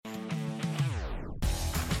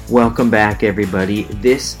Welcome back, everybody.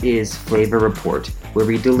 This is Flavor Report, where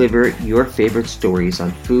we deliver your favorite stories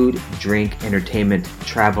on food, drink, entertainment,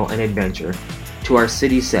 travel, and adventure to our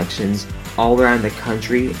city sections all around the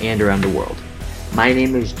country and around the world. My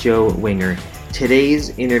name is Joe Winger. Today's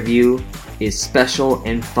interview is special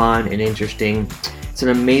and fun and interesting. It's an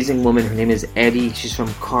amazing woman. Her name is Etti. She's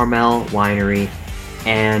from Carmel Winery,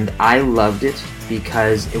 and I loved it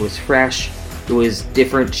because it was fresh. It was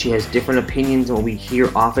different. She has different opinions than what we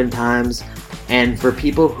hear oftentimes. And for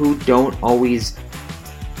people who don't always...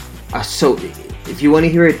 so if you want to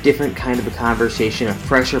hear a different kind of a conversation, a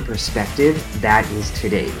fresher perspective, that is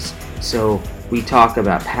today's. So we talk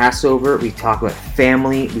about Passover, we talk about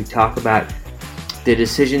family, we talk about the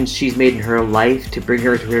decisions she's made in her life to bring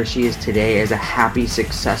her to where she is today as a happy,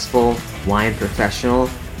 successful wine professional.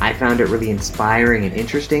 I found it really inspiring and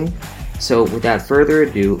interesting. So without further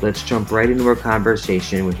ado, let's jump right into our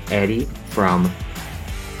conversation with Etti from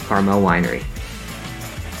Carmel Winery.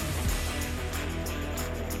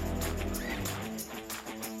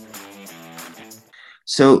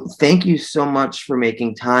 So thank you so much for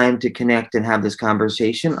making time to connect and have this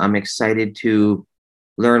conversation. I'm excited to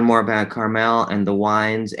learn more about Carmel and the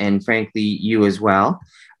wines, and frankly, you as well.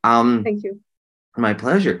 Thank you. My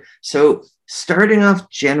pleasure. So starting off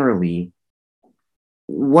generally,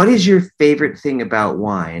 what is your favorite thing about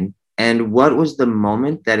wine, and what was the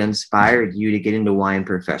moment that inspired you to get into wine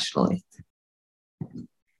professionally?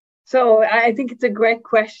 So I think it's a great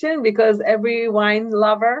question because every wine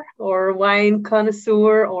lover or wine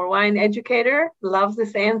connoisseur or wine educator loves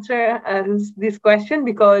this answer, this question,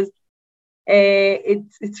 because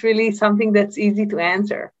it's really something that's easy to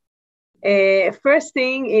answer. First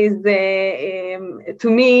thing is, to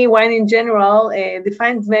me, wine in general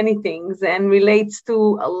defines many things and relates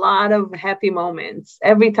to a lot of happy moments.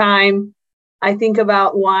 Every time I think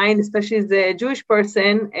about wine, especially as a Jewish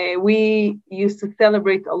person, we used to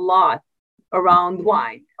celebrate a lot around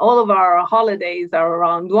wine. All of our holidays are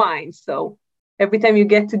around wine. So every time you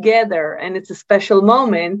get together and it's a special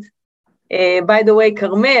moment, by the way,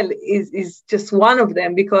 Carmel is just one of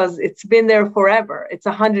them because it's been there forever. It's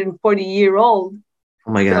 140-year-old.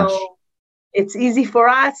 Oh my gosh. So it's easy for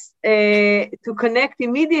us to connect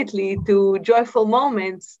immediately to joyful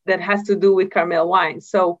moments that has to do with Carmel wine.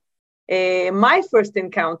 So my first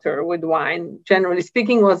encounter with wine, generally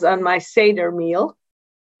speaking, was on my Seder meal.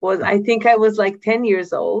 I think I was like 10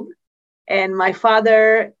 years old. And my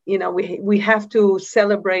father, we have to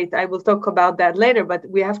celebrate. I will talk about that later, but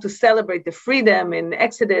we have to celebrate the freedom and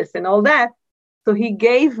Exodus and all that. So he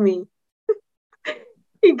gave me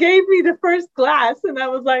the first glass, and I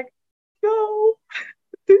was like, no,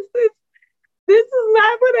 this is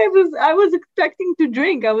not what I was expecting to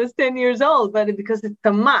drink. I was 10 years old, but because it's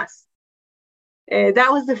a must.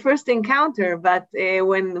 That was the first encounter, but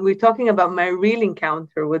when we're talking about my real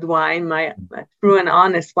encounter with wine, my true and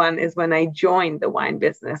honest one is when I joined the wine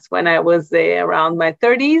business, when I was around my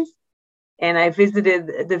 30s, and I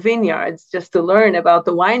visited the vineyards just to learn about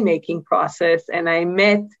the winemaking process, and I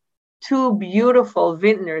met two beautiful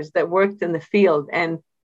vintners that worked in the field, and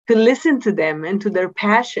to listen to them and to their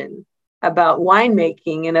passion about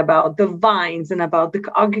winemaking and about the vines and about the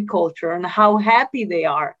agriculture and how happy they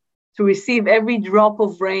are to receive every drop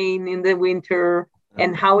of rain in the winter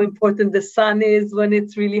and how important the sun is when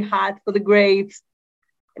it's really hot for the grapes.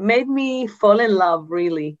 It made me fall in love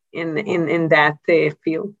really in that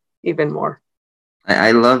field even more.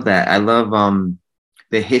 I love that. I love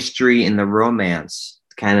the history and the romance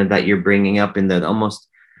kind of that you're bringing up in the almost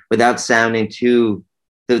without sounding too,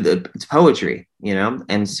 it's poetry,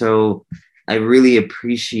 and so I really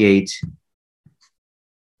appreciate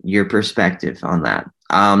your perspective on that.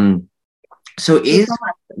 So is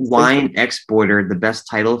wine exporter the best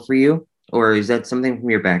title for you, or is that something from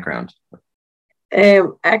your background?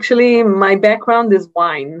 Actually, my background is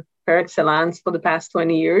wine par excellence for the past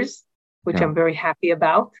 20 years, which I'm very happy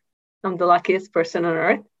about. I'm the luckiest person on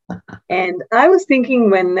earth. And I was thinking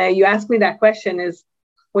when you asked me that question is,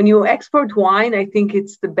 when you export wine, I think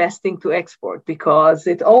it's the best thing to export because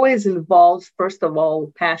it always involves, first of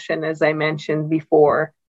all, passion, as I mentioned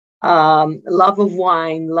before. Love of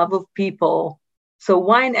wine, love of people. So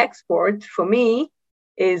wine export for me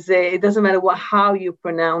is it doesn't matter how you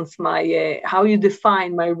pronounce how you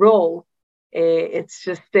define my role. It's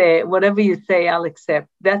just whatever you say, I'll accept.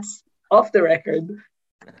 That's off the record.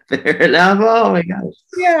 Fair enough. Oh my gosh.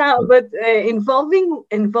 Yeah, but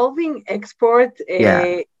involving export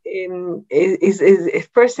is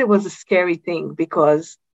first it was a scary thing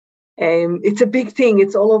because it's a big thing.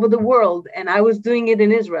 It's all over the world. And I was doing it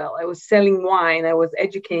in Israel. I was selling wine. I was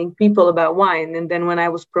educating people about wine. And then when I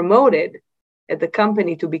was promoted at the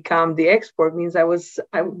company to become the export means I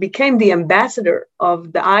became the ambassador of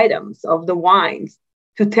the items, of the wines,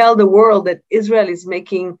 to tell the world that Israel is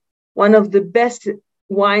making one of the best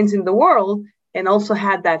wines in the world, and also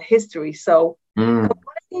had that history. So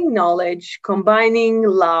combining knowledge, combining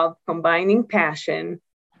love, combining passion,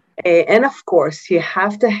 and of course, you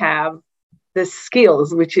have to have the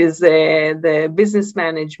skills, which is the business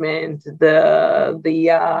management,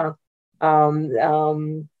 the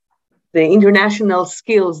international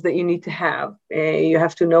skills that you need to have. You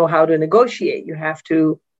have to know how to negotiate. You have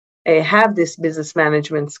to have this business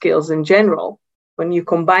management skills in general. When you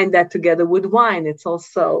combine that together with wine, it's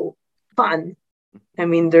also fun. I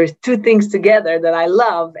mean, there's two things together that I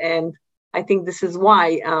love, and I think this is why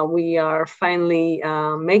we are finally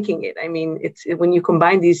making it. I mean, it's when you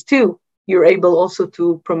combine these two, you're able also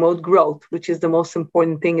to promote growth, which is the most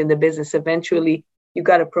important thing in the business. Eventually, you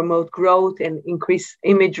got to promote growth and increase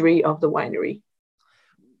imagery of the winery.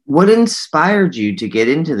 What inspired you to get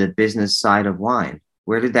into the business side of wine?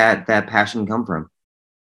 Where did that passion come from?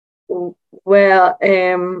 Well,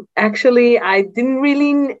 actually, I didn't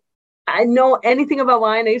really know anything about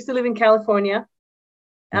wine. I used to live in California.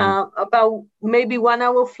 About maybe 1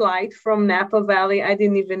 hour flight from Napa Valley. I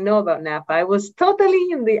didn't even know about Napa. I was totally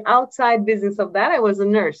in the outside business of that. I was a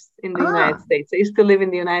nurse in the United States. I used to live in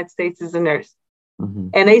the United States as a nurse.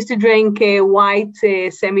 And I used to drink white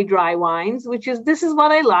semi-dry wines, this is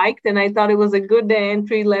what I liked. And I thought it was a good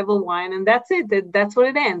entry level wine. And that's it. That's what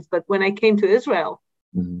it ends. But when I came to Israel,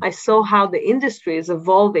 I saw how the industry is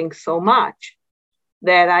evolving so much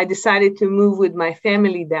that I decided to move with my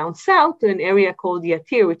family down south to an area called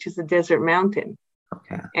Yatir, which is a desert mountain.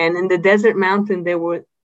 Okay. And in the desert mountain, there were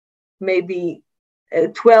maybe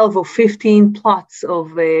 12 or 15 plots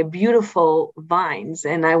of beautiful vines.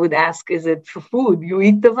 And I would ask, is it for food? You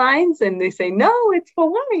eat the vines? And they say, no, it's for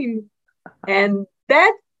wine. And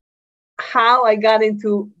that's how I got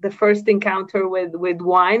into the first encounter with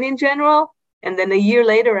wine in general. And then a year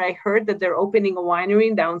later, I heard that they're opening a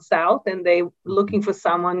winery down south, and they're looking for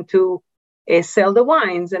someone to sell the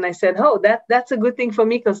wines. And I said, oh, that's a good thing for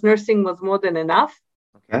me, because nursing was more than enough.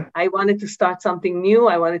 Okay. I wanted to start something new.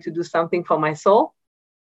 I wanted to do something for my soul.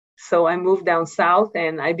 So I moved down south,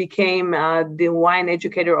 and I became the wine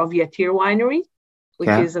educator of Yatir Winery, which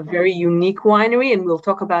is a very unique winery. And we'll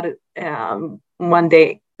talk about it one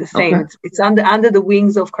day. The same. Okay. It's under the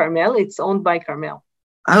wings of Carmel. It's owned by Carmel.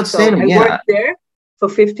 Outstanding. So I worked there for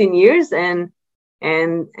 15 years, and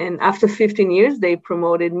after 15 years, they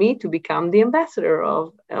promoted me to become the ambassador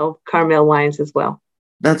of Carmel Wines as well.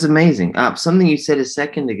 That's amazing. Something you said a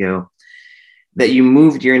second ago, that you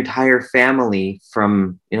moved your entire family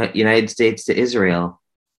from United States to Israel.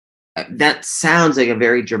 That sounds like a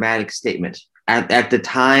very dramatic statement. At the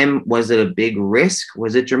time, was it a big risk?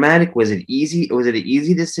 Was it dramatic? Was it easy? Was it an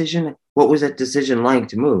easy decision? What was that decision like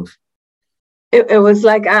to move? It was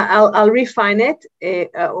like, I'll refine it.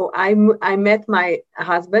 I met my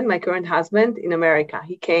husband, my current husband, in America.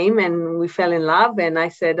 He came and we fell in love. And I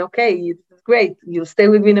said, okay, it's great. You'll stay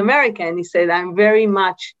with me in America. And he said, I'm very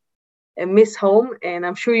much miss home. And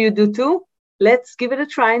I'm sure you do too. Let's give it a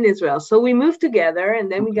try in Israel. So we moved together, and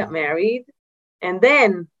then we got married. And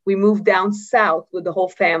then we moved down south with the whole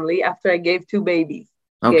family after I gave 2 babies.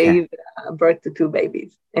 Gave birth to 2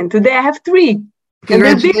 babies. And today I have 3.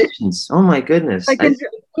 Congratulations. Oh my goodness. I can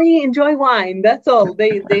really enjoy wine. That's all.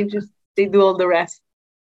 They do all the rest.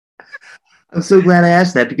 I'm so glad I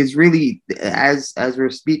asked that, because really, as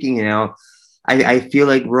we're speaking, I feel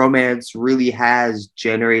like romance really has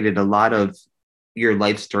generated a lot of your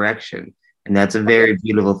life's direction. And that's a very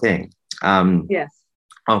beautiful thing. Yes.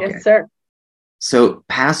 Okay. Yes, sir. So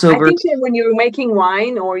Passover. I think that when you're making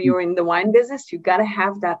wine or you're in the wine business, you got to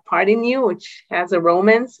have that part in you, which has a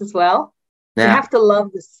romance as well. Yeah. You have to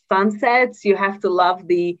love the sunsets. You have to love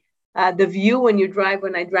the view when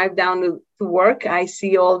I drive down to work. I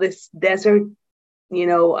see all this desert,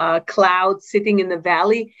 clouds sitting in the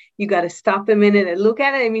valley. You got to stop a minute and look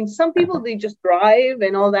at it. I mean, some people, they just drive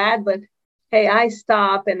and all that, but hey, I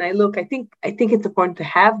stop and I look. I think it's important to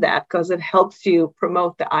have that, because it helps you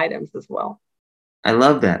promote the items as well. I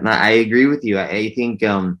love that. I agree with you. I think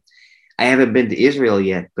I haven't been to Israel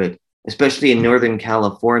yet, but especially in Northern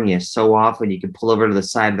California, so often you can pull over to the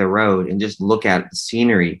side of the road and just look at the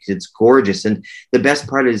scenery, because it's gorgeous. And the best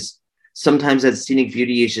part is sometimes that scenic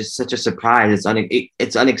beauty is just such a surprise.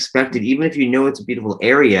 It's unexpected. Even if you know it's a beautiful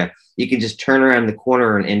area, you can just turn around the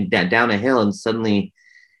corner and down a hill, and suddenly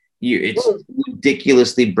it's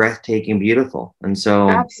ridiculously breathtaking, beautiful. And so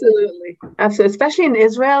absolutely, especially in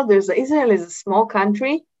Israel. Israel is a small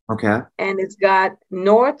country. Okay. And it's got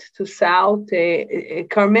north to south.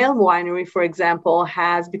 Carmel Winery, for example,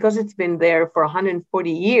 has, because it's been there for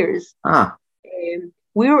 140 years, Ah,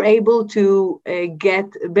 we were able to get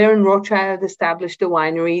Baron Rothschild established the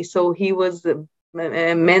winery. So he was a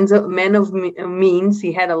man of means.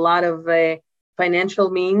 He had a lot of financial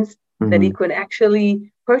means that he could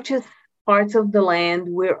actually purchase parts of the land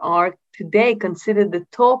where are today considered the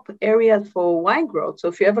top areas for wine growth. So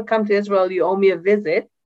if you ever come to Israel, you owe me a visit.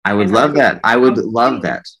 I would And I'll love take you that. I would out to love see.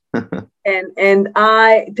 that. And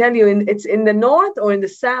I tell you, it's in the north or in the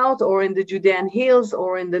south or in the Judean hills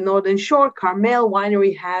or in the northern shore. Carmel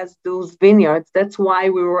Winery has those vineyards. That's why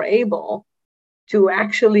we were able to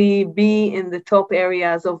actually be in the top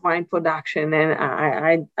areas of wine production.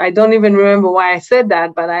 And I don't even remember why I said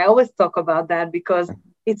that, but I always talk about that because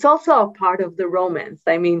it's also a part of the romance.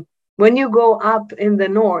 I mean, when you go up in the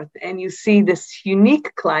north and you see this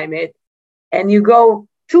unique climate, and you go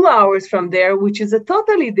 2 hours from there, which is a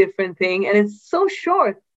totally different thing, and it's so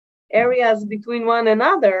short areas between one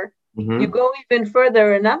another. You Hmm. go even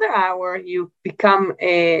further, another hour, you come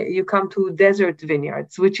to desert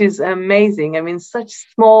vineyards, which is amazing. I mean, such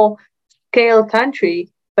small scale country,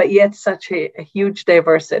 but yet such a huge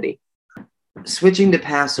diversity. Switching to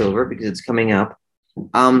Passover because it's coming up.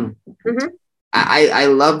 Um, Mm-hmm. I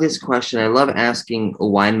love this question. I love asking a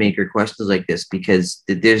winemaker questions like this because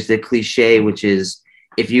there's the cliche, which is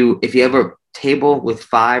if you have a table with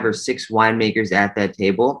 5 or 6 winemakers at that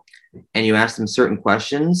table, and you ask them certain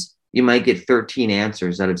questions, you might get 13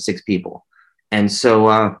 answers out of 6 people. And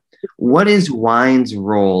so, what is wine's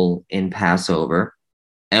role in Passover,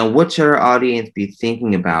 and what should our audience be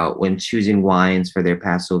thinking about when choosing wines for their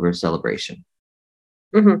Passover celebration?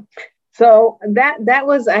 Mm-hmm. So that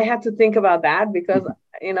was, I had to think about that because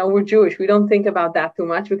we're Jewish. We don't think about that too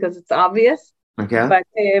much because it's obvious. Okay. But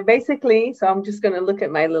basically, so I'm just going to look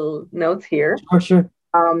at my little notes here. Sure, sure.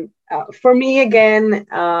 For me, again,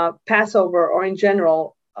 Passover or in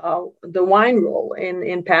general, the wine role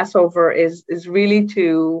in Passover is really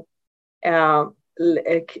to uh,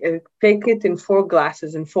 take it in 4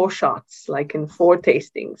 glasses, in 4 shots, like in 4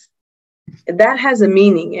 tastings. That has a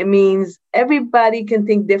meaning. It means everybody can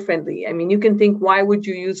think differently. I mean, you can think, why would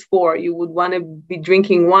you use 4? You would want to be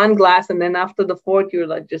drinking 1 glass, and then after the fourth, you're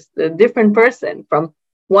like just a different person. From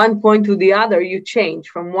one point to the other, you change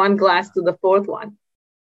from 1 glass to the fourth one.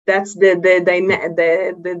 That's the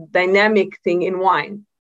dynamic thing in wine.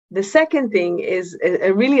 The second thing is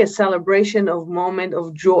really a celebration of moment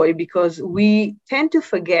of joy, because we tend to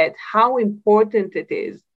forget how important it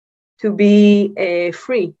is to be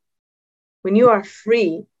free. When you are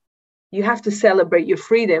free, you have to celebrate your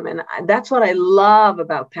freedom. And that's what I love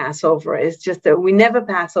about Passover, is just that we never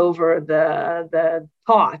pass over the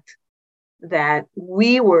thought that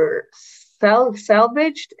we were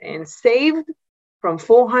salvaged and saved from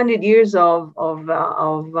 400 years of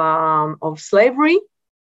slavery.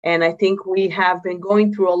 And I think we have been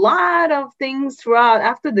going through a lot of things throughout.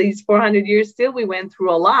 After these 400 years, still we went through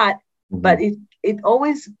a lot, but it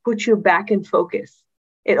always puts you back in focus.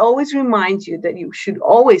 It always reminds you that you should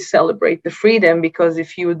always celebrate the freedom, because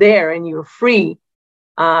if you're there and you're free,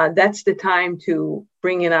 that's the time to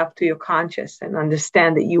bring it up to your conscious and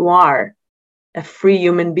understand that you are a free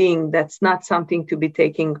human being. That's not something to be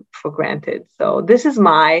taken for granted. So this is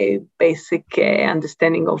my basic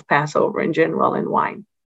understanding of Passover in general and wine.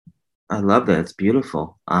 I love that. It's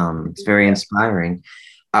beautiful. It's very inspiring.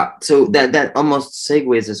 So that almost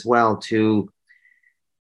segues as well to,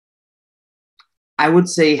 I would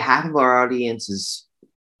say half of our audience is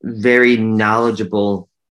very knowledgeable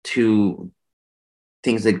to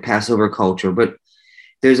things like Passover culture, but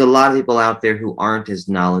there's a lot of people out there who aren't as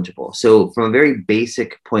knowledgeable. So from a very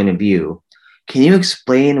basic point of view, can you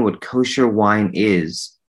explain what kosher wine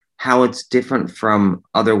is, how it's different from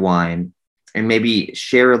other wine, and maybe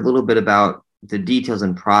share a little bit about the details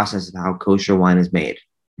and process of how kosher wine is made?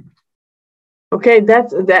 Okay,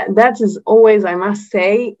 that is always, I must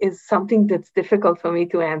say, is something that's difficult for me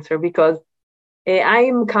to answer, because I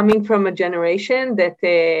am coming from a generation that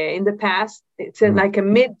in the past, it's like a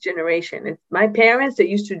mid-generation. It's my parents that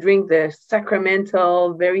used to drink the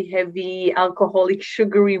sacramental, very heavy, alcoholic,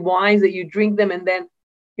 sugary wines that you drink them, and then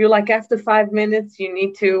you're like, after 5 minutes, you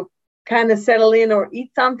need to kind of settle in or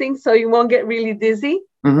eat something so you won't get really dizzy,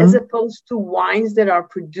 as opposed to wines that are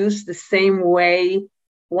produced the same way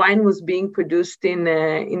wine was being produced in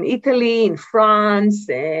Italy, in France,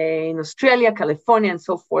 in Australia, California, and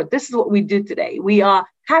so forth. This is what we do today. We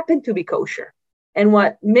happen to be kosher. And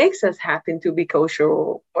what makes us happen to be kosher,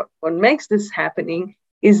 or what makes this happening,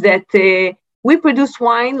 is that we produce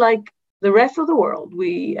wine like the rest of the world.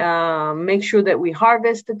 We make sure that we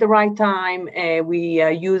harvest at the right time. We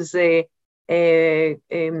use the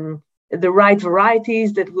right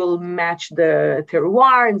varieties that will match the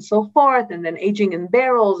terroir and so forth, and then aging in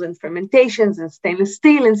barrels and fermentations and stainless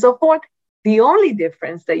steel and so forth. The only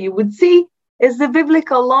difference that you would see is the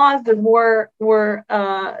biblical laws that were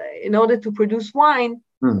in order to produce wine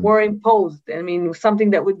were imposed. I mean,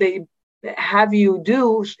 something that would they have you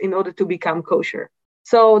do in order to become kosher.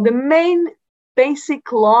 So the main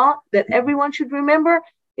basic law that everyone should remember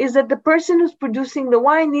is that the person who's producing the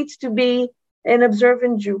wine needs to be an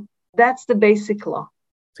observant Jew. That's the basic law.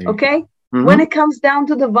 Okay? When it comes down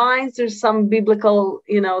to the vines, there's some biblical,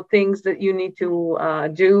 things that you need to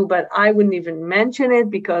do, but I wouldn't even mention it,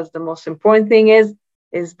 because the most important thing is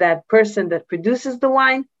that person that produces the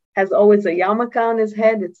wine has always a yarmulke on his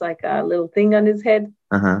head. It's like a little thing on his head.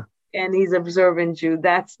 And he's observant Jew.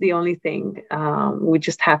 That's the only thing. We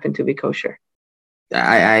just happen to be kosher.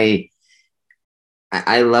 I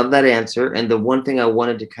love that answer. And the one thing I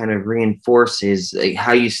wanted to kind of reinforce is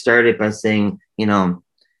how you started by saying,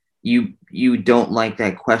 you don't like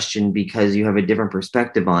that question because you have a different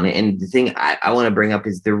perspective on it. And the thing I want to bring up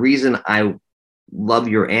is the reason I love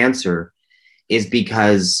your answer is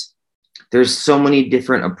because there's so many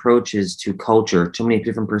different approaches to culture, so many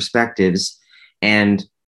different perspectives. And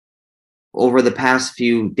over the past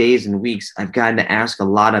few days and weeks, I've gotten to ask a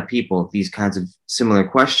lot of people these kinds of similar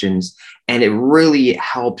questions, and it really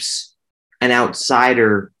helps an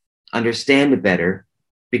outsider understand it better,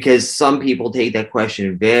 because some people take that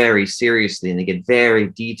question very seriously and they get very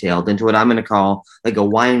detailed into what I'm going to call like a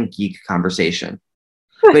wine geek conversation.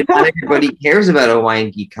 But not everybody cares about a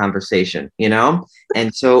wine geek conversation,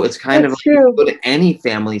 And so it's kind of like you go to any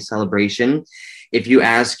family celebration. If you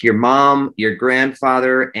ask your mom, your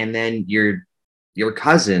grandfather, and then your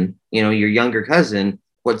cousin, your younger cousin,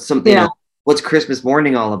 what's something, what's Christmas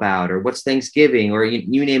morning all about, or what's Thanksgiving, or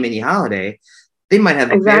you name any holiday, they might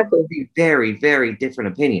have very, very, very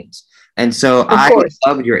different opinions. And so I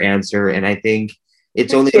love your answer, and I think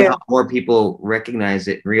it's only going to help more people recognize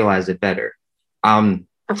it and realize it better. So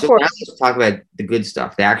now let's talk about the good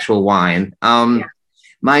stuff, the actual wine.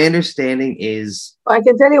 My understanding is... I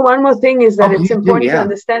can tell you one more thing is that it's important to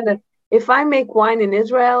understand that if I make wine in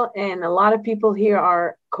Israel, and a lot of people here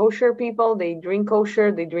are kosher people, they drink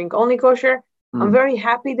kosher, they drink only kosher, I'm very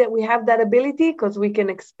happy that we have that ability, because we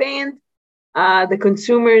can expand the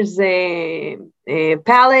consumer's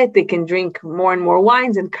palate. They can drink more and more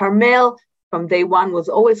wines. And Carmel, from day one, was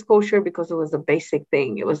always kosher because it was a basic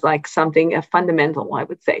thing. It was like a fundamental, I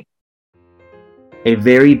would say. A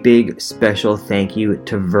very big special thank you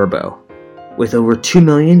to Vrbo. With over 2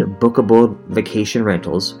 million bookable vacation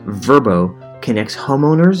rentals, Vrbo connects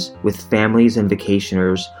homeowners with families and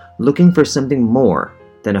vacationers looking for something more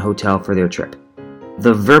than a hotel for their trip.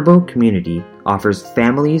 The Vrbo community offers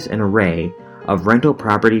families an array of rental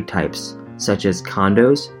property types such as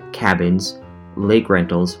condos, cabins, lake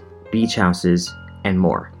rentals, beach houses, and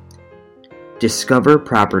more. Discover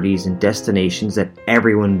properties and destinations that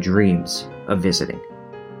everyone dreams of visiting.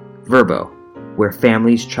 Vrbo, where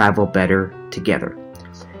families travel better together.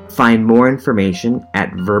 Find more information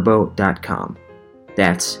at vrbo.com.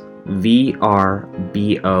 That's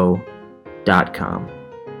vrbo.com.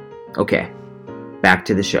 Okay, back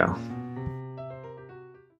to the show.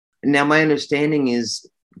 Now, my understanding is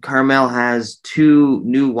Carmel has 2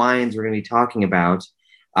 new wines we're going to be talking about,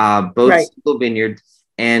 both single vineyard.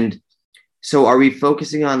 And so are we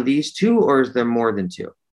focusing on these 2, or is there more than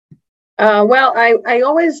 2? When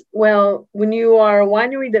you are a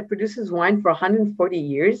winery that produces wine for 140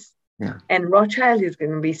 years, and Rothschild is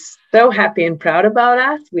going to be so happy and proud about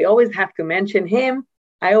us, we always have to mention him.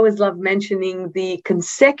 I always love mentioning the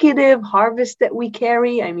consecutive harvest that we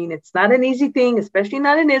carry. I mean, it's not an easy thing, especially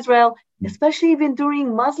not in Israel, especially even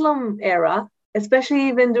during Muslim era, especially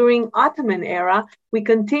even during Ottoman era. We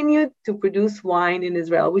continued to produce wine in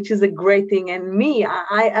Israel, which is a great thing. And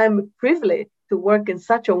I am privileged to work in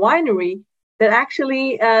such a winery that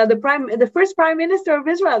actually the first prime minister of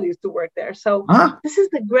Israel used to work there. So this is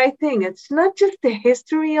the great thing. It's not just the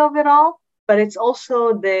history of it all, but it's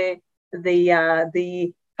also the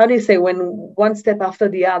how do you say, when one step after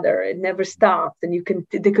the other, it never stops, and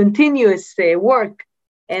the continuous work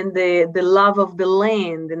and the love of the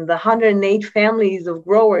land and the 108 families of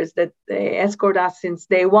growers that escort us since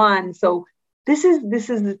day one. So this is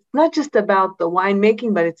not just about the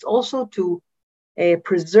winemaking, but it's also to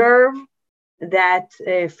preserve that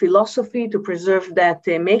philosophy, to preserve that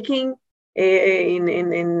making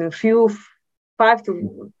in a few 5 to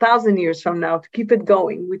 1,000 years from now, to keep it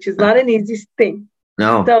going, which is not an easy thing.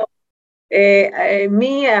 No. So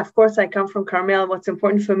Me, of course, I come from Carmel. What's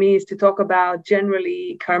important for me is to talk about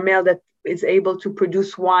generally Carmel that is able to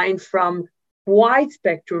produce wine from wide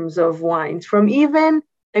spectrums of wines, from even,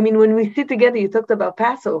 I mean, when we sit together, you talked about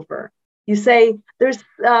Passover. You say there's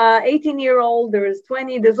 18-year-old, there's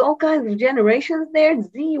 20, there's all kinds of generations there,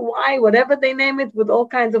 Z, Y, whatever they name it, with all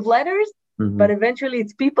kinds of letters. But eventually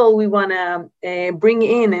it's people we want to bring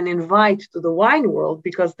in and invite to the wine world,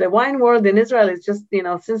 because the wine world in Israel is just,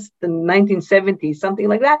 since the 1970s, something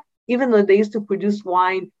like that, even though they used to produce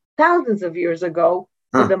wine thousands of years ago.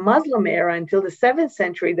 For the Muslim era until the 7th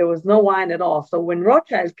century, there was no wine at all. So when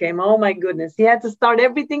Rothschild came, oh my goodness, he had to start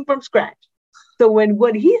everything from scratch. So when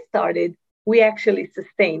what he started, we actually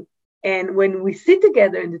sustained. And when we sit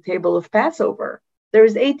together in the table of Passover, there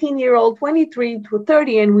is 18-year-old, 23 to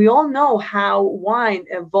 30, and we all know how wine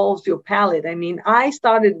evolves your palate. I mean, I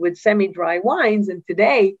started with semi-dry wines, and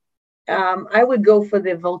today I would go for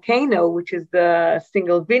the Volcano, which is the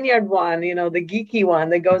single vineyard one, the geeky one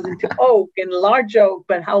that goes into oak and large oak,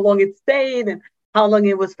 but how long it stayed and how long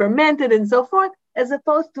it was fermented and so forth, as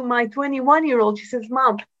opposed to my 21-year-old. She says,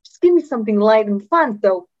 Mom, just give me something light and fun.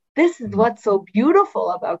 So this is what's so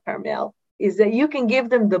beautiful about Carmel, is that you can give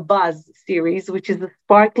them the Buzz series, which is a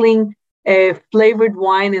sparkling flavored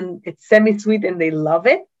wine, and it's semi-sweet and they love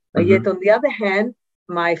it. But yet on the other hand,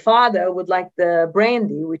 my father would like the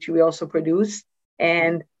brandy, which we also produce,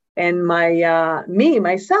 and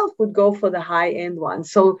myself would go for the high-end one.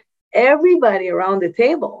 So everybody around the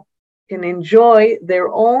table can enjoy their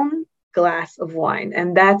own glass of wine,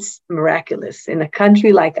 and that's miraculous in a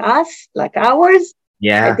country like us, like ours.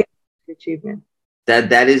 Yeah, I think it's an achievement.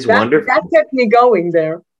 that is wonderful. That kept me going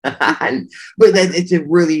there. But it's a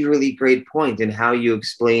really, really great point in how you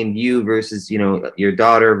explained you versus your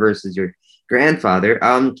daughter versus your grandfather.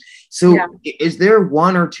 Is there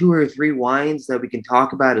one or two or three wines that we can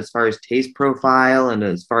talk about as far as taste profile and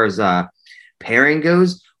as far as pairing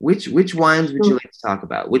goes? Which wines would you like to talk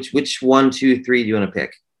about? Which 1, 2, 3 do you want to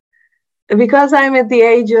pick? Because I'm at the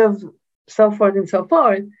age of so forth and so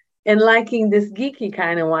forth, and liking this geeky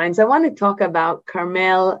kind of wines, I want to talk about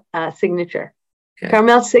Carmel Signature. Okay.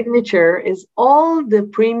 Carmel Signature is all the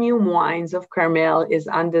premium wines of Carmel is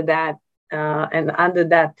under that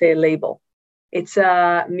label. It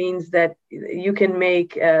means that you can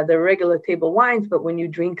make the regular table wines, but when you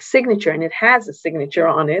drink Signature, and it has a signature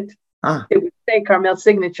on it, it would say Carmel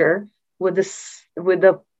Signature with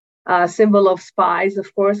the symbol of spies.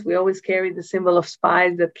 Of course, we always carry the symbol of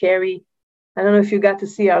spies that carry. I don't know if you got to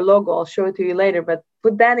see our logo. I'll show it to you later, but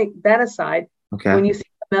put that aside. Okay. When you see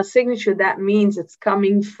Carmel Signature, that means it's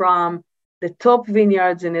coming from the top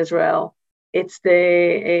vineyards in Israel. It's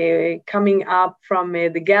the coming up from the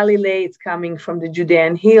Galilee. It's coming from the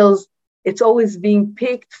Judean hills. It's always being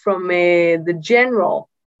picked from the general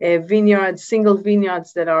vineyards, single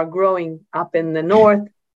vineyards that are growing up in the north.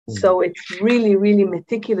 So it's really, really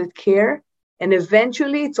meticulous care. And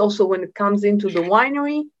eventually, it's also when it comes into the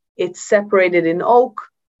winery, it's separated in oak,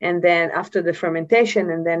 and then after the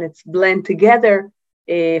fermentation, and then it's blended together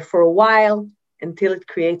for a while until it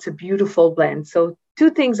creates a beautiful blend. So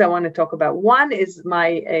 2 things I want to talk about. One is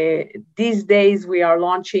these days we are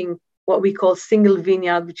launching what we call single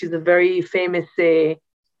vineyard, which is a very famous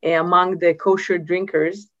among the kosher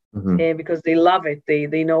drinkers because they love it.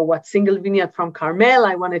 They know what single vineyard from Carmel.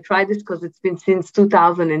 I want to try this because it's been since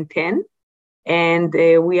 2010. And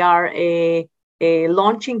we are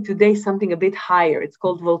launching today something a bit higher. It's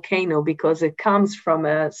called Volcano because it comes from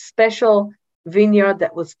a special vineyard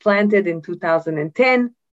that was planted in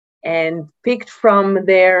 2010 and picked from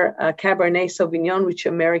their Cabernet Sauvignon, which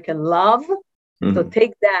Americans love. So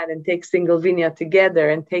take that and take single vineyard together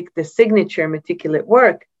and take the signature meticulous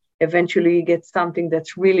work. Eventually you get something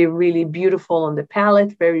that's really, really beautiful on the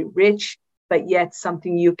palate, very rich, but yet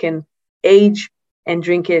something you can age and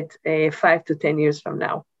drink it 5 to 10 years from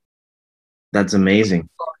now. That's amazing.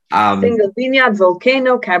 Single vineyard,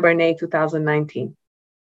 Volcano, Cabernet 2019.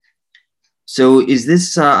 So is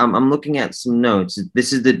this, I'm looking at some notes.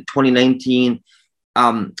 This is the 2019.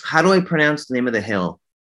 How do I pronounce the name of the hill?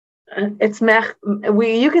 It's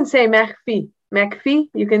you can say Mechfi. Mechfi,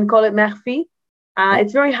 you can call it Mechfi.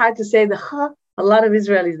 It's very hard to say the H. A lot of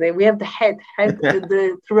Israelis there. We have the head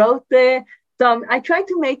the throat there. So I try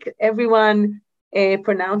to make everyone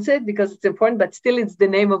pronounce it because it's important, but still it's the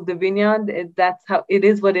name of the vineyard. That's how it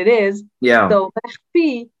is what it is. Yeah. So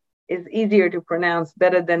Mechfi is easier to pronounce,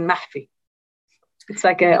 better than Mahfi. It's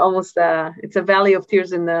like it's a valley of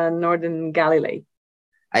tears in the northern Galilee.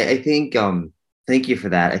 I think, thank you for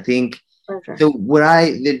that. I think, so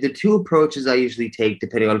the 2 approaches I usually take,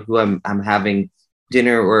 depending on who I'm having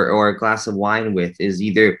dinner or a glass of wine with, is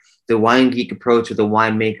either the wine geek approach with a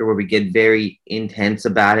winemaker where we get very intense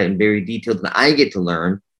about it and very detailed and I get to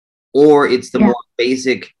learn, or it's the more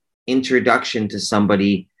basic introduction to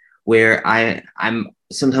somebody where I'm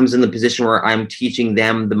sometimes in the position where I'm teaching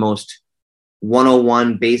them the most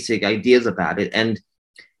 101 basic ideas about it. And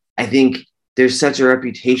I think there's such a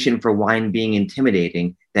reputation for wine being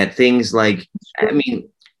intimidating that things like, I mean,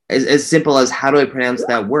 as simple as how do I pronounce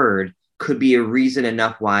that word could be a reason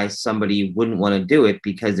enough why somebody wouldn't want to do it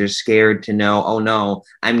because they're scared to know, oh no,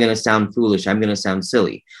 I'm going to sound foolish. I'm going to sound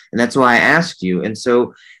silly. And that's why I asked you. And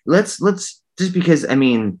so let's just because, I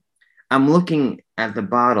mean, I'm looking at the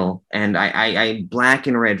bottle and I black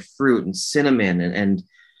and red fruit and cinnamon and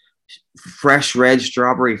fresh red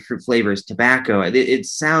strawberry fruit flavors, tobacco. It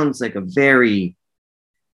sounds like a very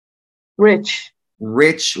rich,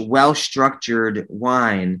 well-structured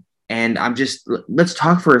wine. And let's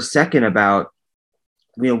talk for a second about,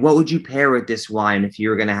 what would you pair with this wine if you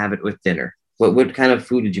were going to have it with dinner? What kind of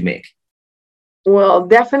food did you make? Well,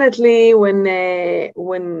 definitely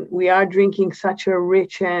when we are drinking such a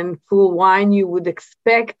rich and full wine, you would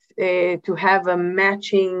expect to have a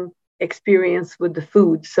matching experience with the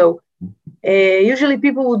food. So usually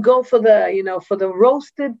people would go for the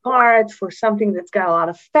roasted part, for something that's got a lot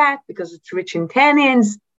of fat because it's rich in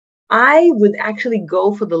tannins. I would actually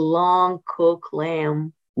go for the long cooked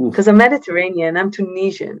lamb because I'm Mediterranean, I'm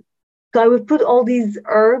Tunisian. So I would put all these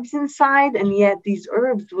herbs inside, and yet these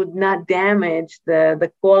herbs would not damage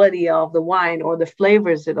the quality of the wine or the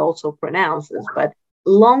flavors it also pronounces. But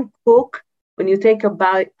long cook, when you take a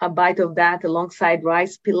bite of that alongside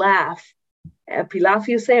rice pilaf, pilaf,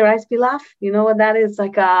 you say rice pilaf? You know what that is?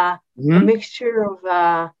 Like a mixture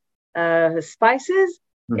of spices.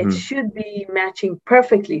 Mm-hmm. It should be matching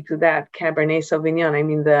perfectly to that Cabernet Sauvignon. I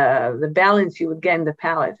mean, the balance you would get in the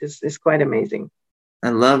palate is quite amazing. I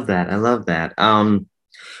love that. Well,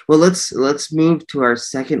 let's move to our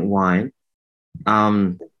second wine.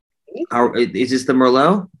 Is this the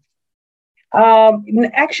Merlot?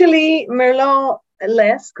 Actually, Merlot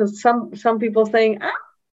less, because some people saying,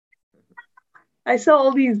 I saw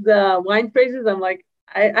all these wine phrases. I'm like,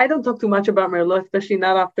 I don't talk too much about Merlot, especially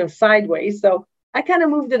not after Sideways. So I kind of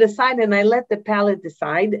moved it aside and I let the palate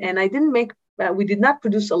decide. And we did not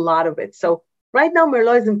produce a lot of it. So right now,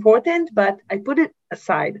 Merlot is important, but I put it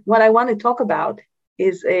aside. What I want to talk about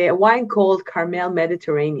is a wine called Carmel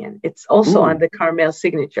Mediterranean. It's also on the Carmel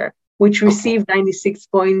signature, which received 96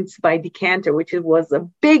 points by Decanter, which was a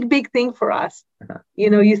big, big thing for us.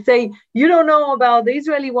 You say, you don't know about the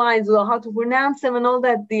Israeli wines or how to pronounce them and all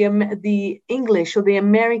that. The English or the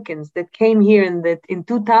Americans that came here in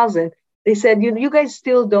 2000, they said, you guys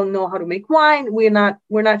still don't know how to make wine. We're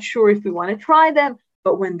not sure if we want to try them.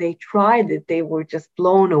 But when they tried it, they were just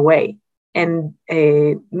blown away. And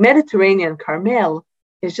a Mediterranean Carmel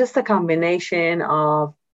is just a combination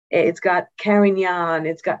of, it's got Carignan,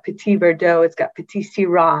 it's got Petit Verdot, it's got Petit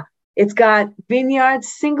Syrah, it's got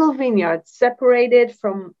single vineyards separated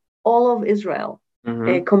from all of Israel,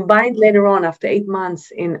 combined later on after 8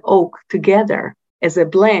 months in oak together as a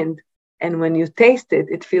blend. And when you taste it,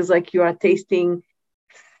 it feels like you are tasting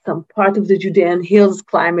some part of the Judean Hills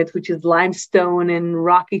climate, which is limestone and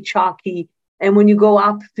rocky, chalky. And when you go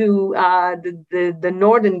up to the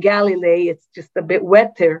northern Galilee, it's just a bit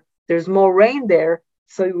wetter. There's more rain there.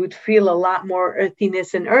 So you would feel a lot more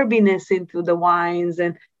earthiness and herbiness into the wines.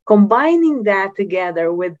 And combining that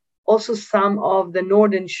together with also some of the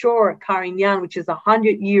Northern Shore Carignan, which is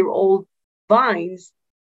 100-year-old vines,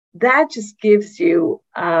 that just gives you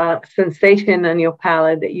a sensation on your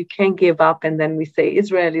palate that you can't give up. And then we say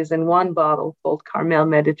Israel is in one bottle called Carmel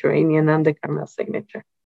Mediterranean and the Carmel signature.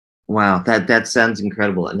 Wow, that sounds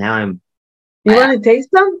incredible. And now You want to taste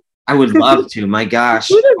them? I would love to. My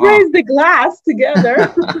gosh. We would raise the glass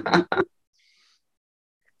together.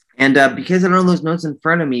 And because I don't know those notes in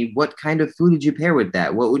front of me, what kind of food did you pair with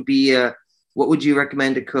that? What would you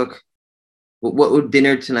recommend to cook? What would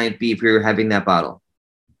dinner tonight be if you were having that bottle?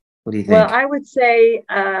 What do you think? Well, I would say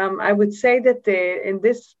that in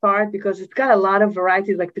this part, because it's got a lot of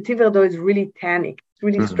varieties, like Petit Verdot is really tannic, it's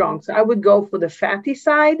really strong. So I would go for the fatty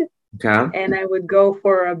side, and I would go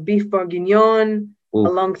for a beef bourguignon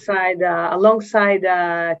alongside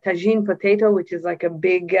tagine potato, which is like a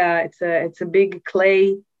big, it's a big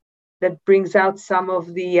clay that brings out some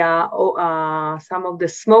of the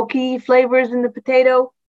smoky flavors in the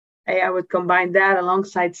potato. I would combine that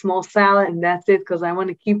alongside small salad, and that's it, because I want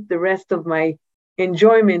to keep the rest of my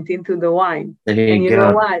enjoyment into the wine. And you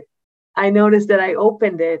know what? I noticed that I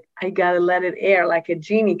opened it. I got to let it air like a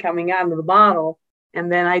genie coming out of the bottle,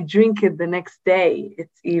 and then I drink it the next day.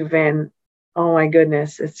 It's even, oh my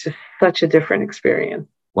goodness, it's just such a different experience.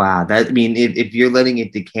 Wow. I mean, if you're letting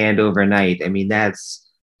it decant overnight, I mean, there's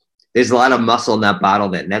a lot of muscle in that bottle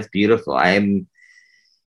then. That's beautiful. I wish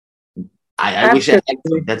I had some.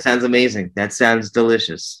 Absolutely. That sounds amazing. That sounds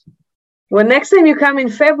delicious. Well, next time you come in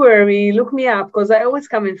February, look me up because I always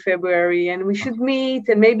come in February, and we should meet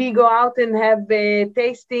and maybe go out and have a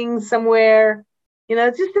tasting somewhere.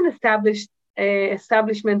 It's just an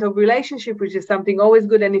establishment of relationship, which is something always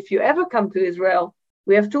good. And if you ever come to Israel,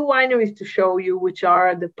 we have two wineries to show you, which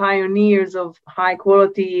are the pioneers of high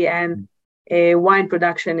quality and wine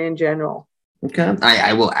production in general. Okay.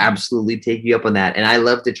 I will absolutely take you up on that. And I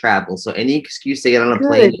love to travel. So any excuse to get on a Good.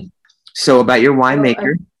 plane. So about your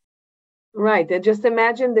winemaker. Right. Just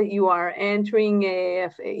imagine that you are entering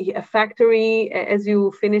a factory as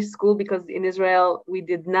you finish school, because in Israel, we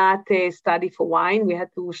did not study for wine. We had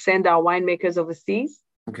to send our winemakers overseas.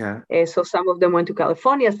 Okay. So some of them went to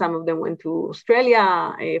California, some of them went to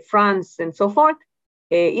Australia, France, and so forth.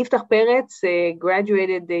 Iftach Peretz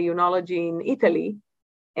graduated the enology in Italy.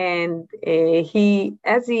 And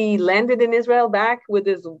as he landed in Israel back with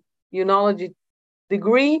his enology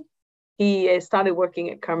degree, he started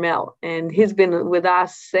working at Carmel, and he's been with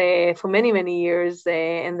us for many, many years.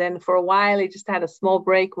 And then for a while, he just had a small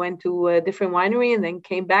break, went to a different winery, and then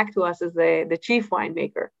came back to us as the chief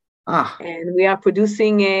winemaker. And we are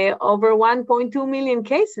producing over 1.2 million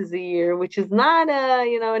cases a year, which is not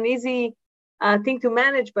an easy thing to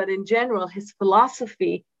manage. But in general, his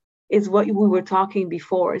philosophy is what we were talking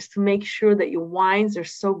before, is to make sure that your wines are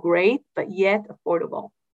so great, but yet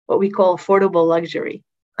affordable, what we call affordable luxury.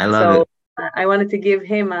 I love it. I wanted to give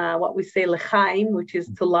him what we say l'chaim, which is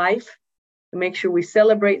to life, to make sure we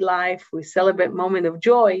celebrate life, we celebrate moment of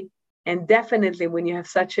joy. And definitely when you have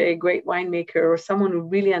such a great winemaker or someone who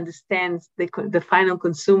really understands the final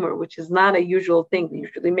consumer, which is not a usual thing. They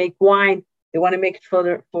usually make wine, they want to make it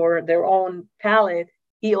for their own palate.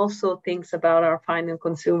 He also thinks about our final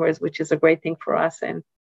consumers, which is a great thing for us.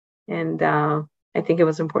 And I think it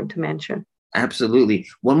was important to mention. Absolutely.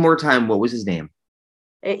 One more time, what was his name?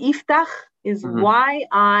 Iftach is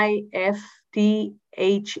Yiftha,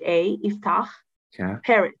 Iftach. Okay.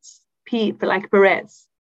 Peretz, like Perez.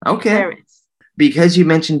 Okay. Peretz. Because you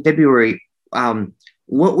mentioned February,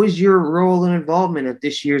 what was your role and involvement at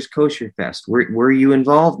this year's Kosher Fest? Were you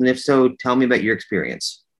involved? And if so, tell me about your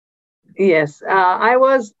experience. Yes, I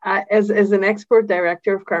was, as an export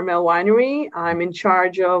director of Carmel Winery, I'm in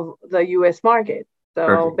charge of the U.S. market. So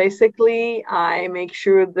Perfect. Basically, I make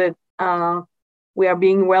sure that we are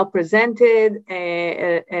being well presented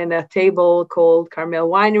in a table called Carmel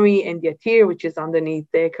Winery and Yatir, which is underneath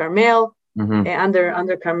the Carmel,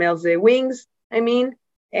 under Carmel's wings,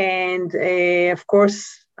 And of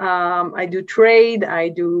course, I do trade, I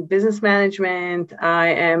do business management. I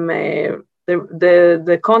am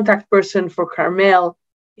the contact person for Carmel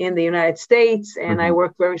in the United States, and I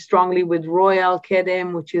work very strongly with Royal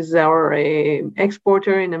Kedem, which is our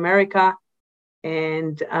exporter in America.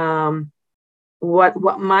 And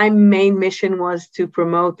what my main mission was to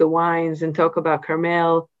promote the wines and talk about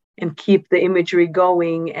Carmel and keep the imagery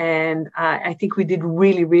going. And I think we did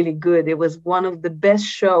really, really good. It was one of the best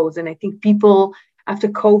shows. And I think people after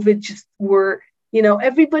COVID just were,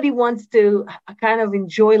 everybody wants to kind of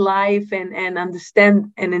enjoy life and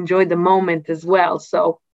understand and enjoy the moment as well.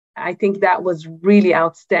 So I think that was really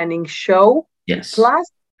outstanding show. Yes.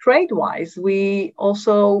 Plus, trade-wise, we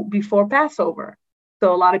also, before Passover,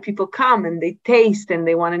 so a lot of people come and they taste and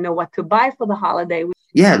they want to know what to buy for the holiday.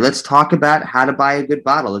 Yeah, let's talk about how to buy a good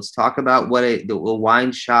bottle. Let's talk about what a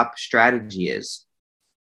wine shop strategy is.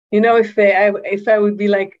 If I would be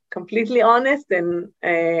like completely honest and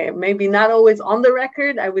maybe not always on the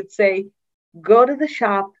record, I would say go to the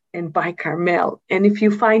shop and buy Carmel. And if you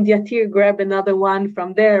find Yatir, grab another one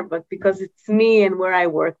from there. But because it's me and where I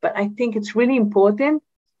work, but I think it's really important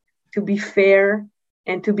to be fair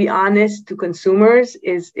and to be honest to consumers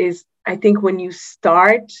is I think when you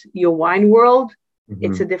start your wine world,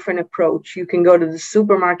 it's a different approach. You can go to the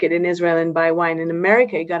supermarket in Israel and buy wine. In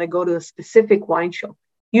America, you got to go to a specific wine shop.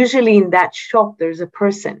 Usually in that shop, there's a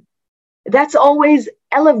person. That's always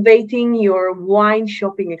elevating your wine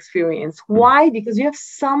shopping experience. Why? Because you have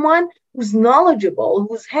someone who's knowledgeable,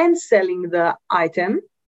 who's hand selling the item,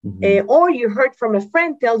 or you heard from a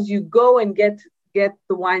friend tells you go and get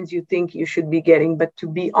the wines you think you should be getting. But to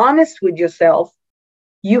be honest with yourself,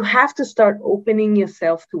 you have to start opening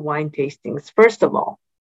yourself to wine tastings. First of all,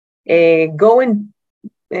 go and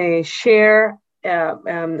share,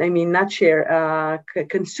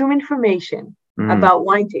 consume information about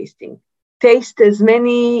wine tasting. Taste as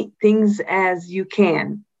many things as you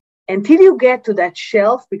can until you get to that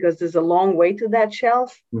shelf, because there's a long way to that shelf.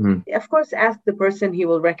 Mm-hmm. Of course, ask the person he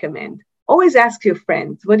will recommend. Always ask your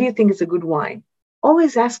friends, what do you think is a good wine?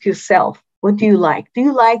 Always ask yourself, what do you like? Do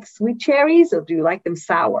you like sweet cherries or do you like them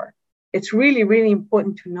sour? It's really, really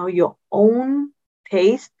important to know your own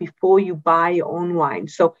taste before you buy your own wine.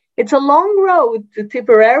 So it's a long road to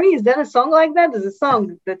Tipperary. Is that a song like that? There's a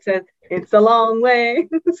song that says, it's a long way.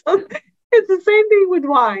 So it's the same thing with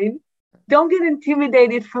wine. Don't get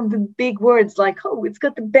intimidated from the big words like, oh, it's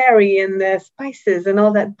got the berry and the spices and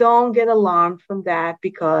all that. Don't get alarmed from that,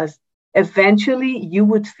 because eventually you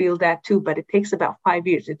would feel that too, but it takes about 5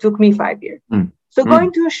 years. It took me 5 years. So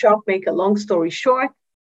going to a shop, make a long story short,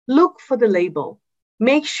 look for the label.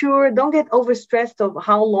 Make sure, don't get overstressed of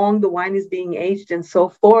how long the wine is being aged and so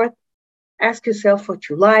forth. Ask yourself what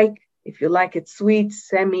you like. If you like it sweet,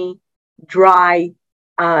 semi, dry,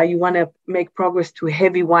 you want to make progress to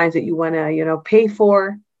heavy wines that you want to, pay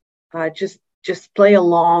for. Just play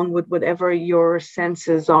along with whatever your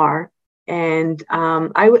senses are. And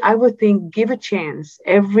I would think, give a chance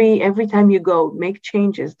every time you go, make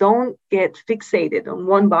changes. Don't get fixated on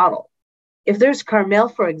one bottle. If there's Carmel,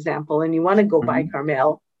 for example, and you want to go buy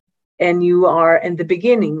Carmel, and you are in the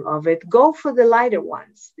beginning of it, go for the lighter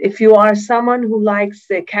ones. If you are someone who likes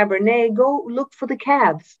Cabernet, go look for the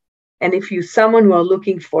Cabs. And if you're someone who are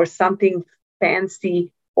looking for something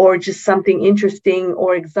fancy or just something interesting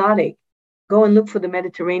or exotic, go and look for the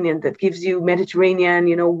Mediterranean that gives you Mediterranean,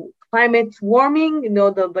 climate warming,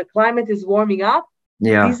 the climate is warming up.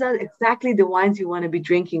 Yeah. These are exactly the wines you want to be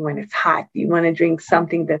drinking when it's hot. You want to drink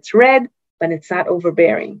something that's red, but it's not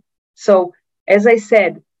overbearing. So as I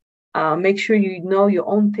said, make sure you know your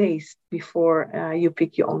own taste before you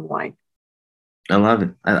pick your own wine. I love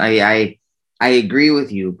it. I agree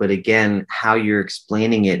with you, but again, how you're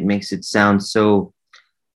explaining it makes it sound so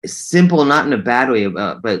simple, not in a bad way,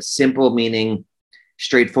 but simple meaning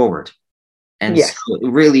straightforward. And yes. So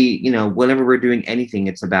really, whenever we're doing anything,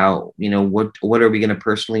 it's about, what are we going to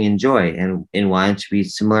personally enjoy, and wine should be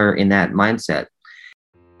similar in that mindset.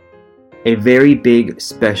 A very big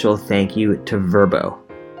special thank you to Vrbo.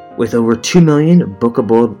 With over 2 million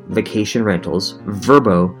bookable vacation rentals,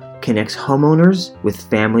 Vrbo connects homeowners with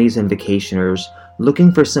families and vacationers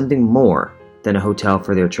looking for something more than a hotel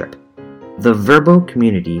for their trip. The Vrbo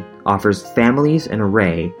community offers families an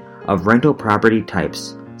array of rental property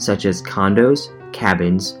types such as condos,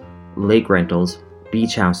 cabins, lake rentals,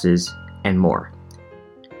 beach houses, and more.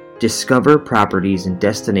 Discover properties and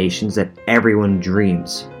destinations that everyone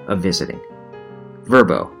dreams of visiting.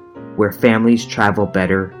 Vrbo, where families travel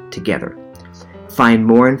better together. Find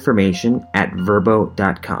more information at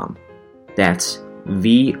vrbo.com. That's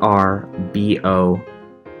VRBO.com.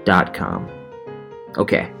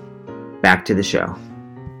 Okay, back to the show.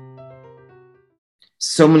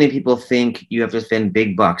 So many people think you have to spend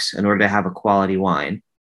big bucks in order to have a quality wine.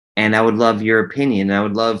 And I would love your opinion. I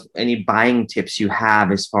would love any buying tips you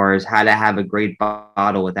have as far as how to have a great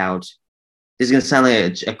bottle without, this is going to sound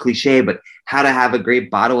like a cliche, but how to have a great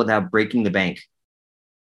bottle without breaking the bank.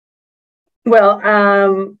 Well,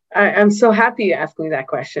 I'm so happy you asked me that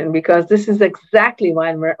question, because this is exactly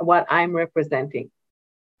what I'm representing.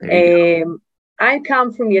 I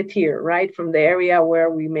come from Yatir, right? From the area where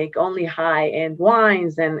we make only high-end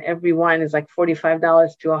wines, and every wine is like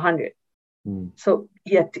 $45 to $100. So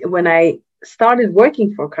yet when I started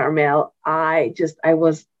working for Carmel, I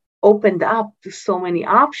was opened up to so many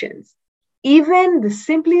options. Even the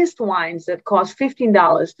simplest wines that cost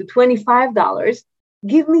 $15 to $25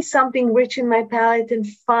 give me something rich in my palate and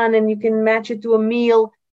fun, and you can match it to a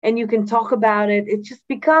meal and you can talk about it. It just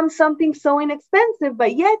becomes something so inexpensive,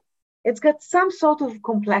 but yet it's got some sort of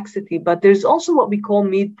complexity. But there's also what we call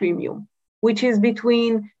mid-premium, which is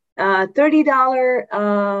between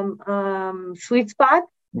 $30 sweet spot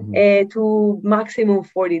to maximum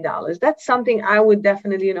 $40. That's something I would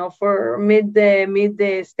definitely, for mid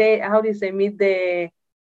state. How do you say mid?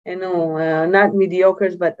 Not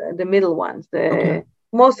mediocres, but the middle ones.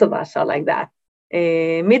 Most of us are like that.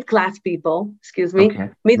 Mid-class people,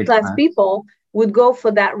 mid-class people would go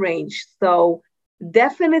for that range. So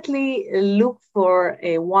definitely look for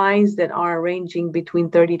wines that are ranging between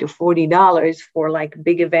 $30 to $40 for like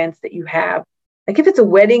big events that you have. Like if it's a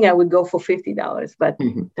wedding, I would go for $50, but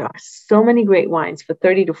there are so many great wines for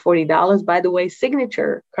 $30 to $40. By the way,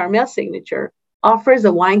 Carmel Signature offers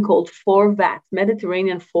a wine called 4 vats,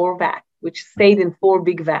 Mediterranean 4 vats, which stayed in 4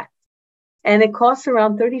 big vats. And it costs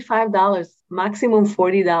around $35, maximum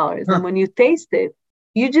 $40. And when you taste it,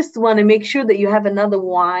 you just want to make sure that you have another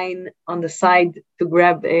wine on the side to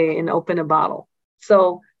grab and open a bottle.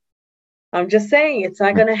 So I'm just saying, it's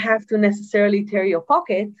not going to have to necessarily tear your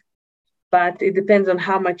pocket, but it depends on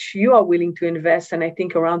how much you are willing to invest. And I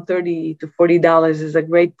think around $30 to $40 is a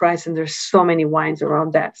great price. And there's so many wines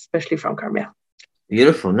around that, especially from Carmel.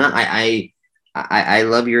 Beautiful. No, I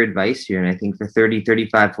love your advice here. And I think for 30,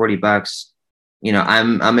 35, $40,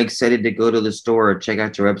 I'm excited to go to the store, check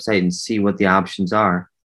out your website and see what the options are.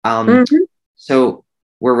 So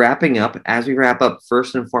we're wrapping up. As we wrap up,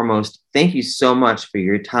 first and foremost, thank you so much for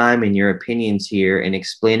your time and your opinions here and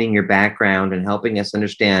explaining your background and helping us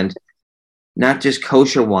understand not just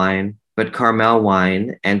kosher wine, but Carmel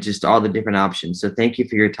wine and just all the different options. So thank you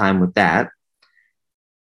for your time with that.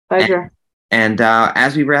 Pleasure. And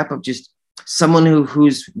as we wrap up, just someone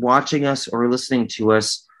who's watching us or listening to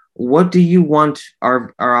us, what do you want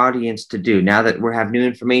our audience to do now that we have new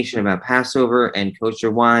information about Passover and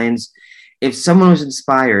kosher wines? If someone was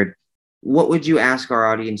inspired, what would you ask our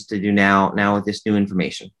audience to do now with this new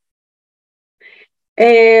information?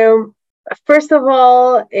 First of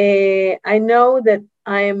all, I know that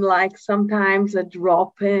I am like sometimes a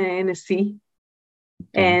drop in a sea.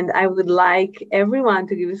 And I would like everyone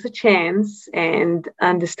to give us a chance and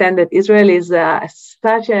understand that Israel is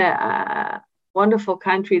such a wonderful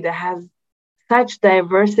country that has such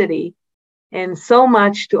diversity and so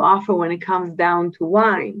much to offer when it comes down to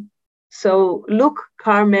wine. So look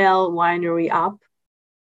Carmel Winery up.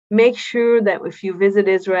 Make sure that if you visit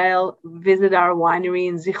Israel, visit our winery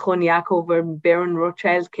in Zichron Yaakov, where Baron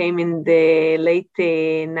Rothschild came in the late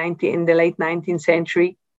 19th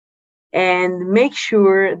century. And make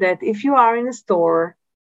sure that if you are in a store,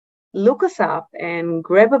 look us up and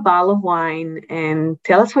grab a bottle of wine and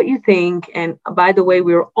tell us what you think. And by the way,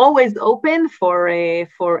 we're always open for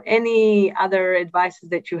any other advices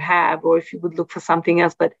that you have, or if you would look for something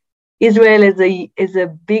else. But Israel is a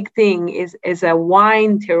big thing, is a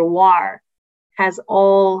wine terroir, has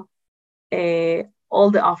all the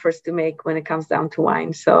offers to make when it comes down to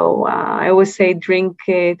wine. So I always say drink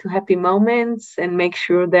to happy moments and make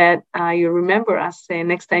sure that you remember us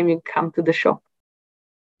next time you come to the shop.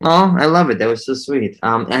 Oh, I love it. That was so sweet.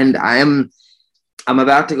 And I'm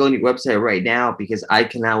about to go on your website right now because I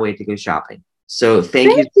cannot wait to go shopping. So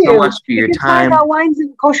thank you so much for your time. You can find our wines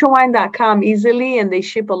in kosherwine.com easily, and they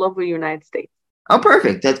ship all over the United States. Oh,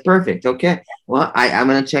 perfect. That's perfect. Okay. Well, I'm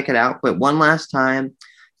going to check it out. But one last time,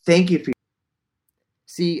 thank you for.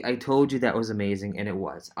 See, I told you that was amazing, and it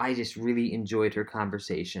was. I just really enjoyed her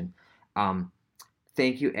conversation.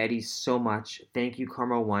 Thank you, Eddie, so much. Thank you,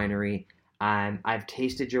 Carmel Winery. I've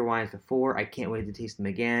tasted your wines before. I can't wait to taste them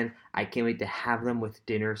again. I can't wait to have them with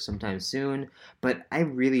dinner sometime soon. But I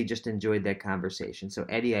really just enjoyed that conversation. So,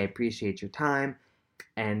 Eddie, I appreciate your time.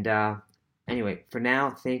 And anyway, for now,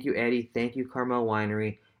 thank you, Eddie. Thank you, Carmel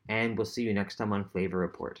Winery. And we'll see you next time on Flavor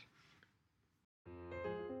Report.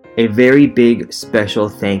 A very big special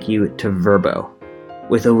thank you to Vrbo.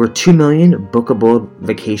 With over 2 million bookable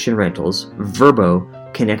vacation rentals,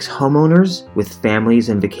 Vrbo connects homeowners with families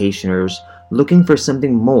and vacationers looking for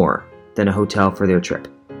something more than a hotel for their trip.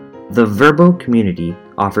 The Vrbo community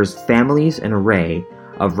offers families an array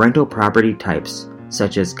of rental property types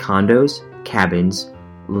such as condos, cabins,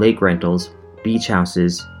 lake rentals, beach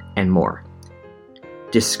houses, and more.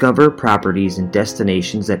 Discover properties and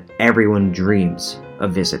destinations that everyone dreams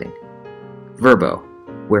of visiting. Vrbo,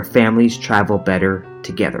 where families travel better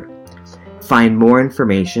together. Find more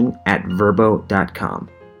information at vrbo.com.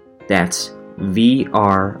 That's VRBO.com.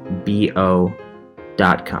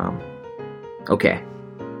 Okay,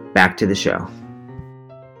 back to the show.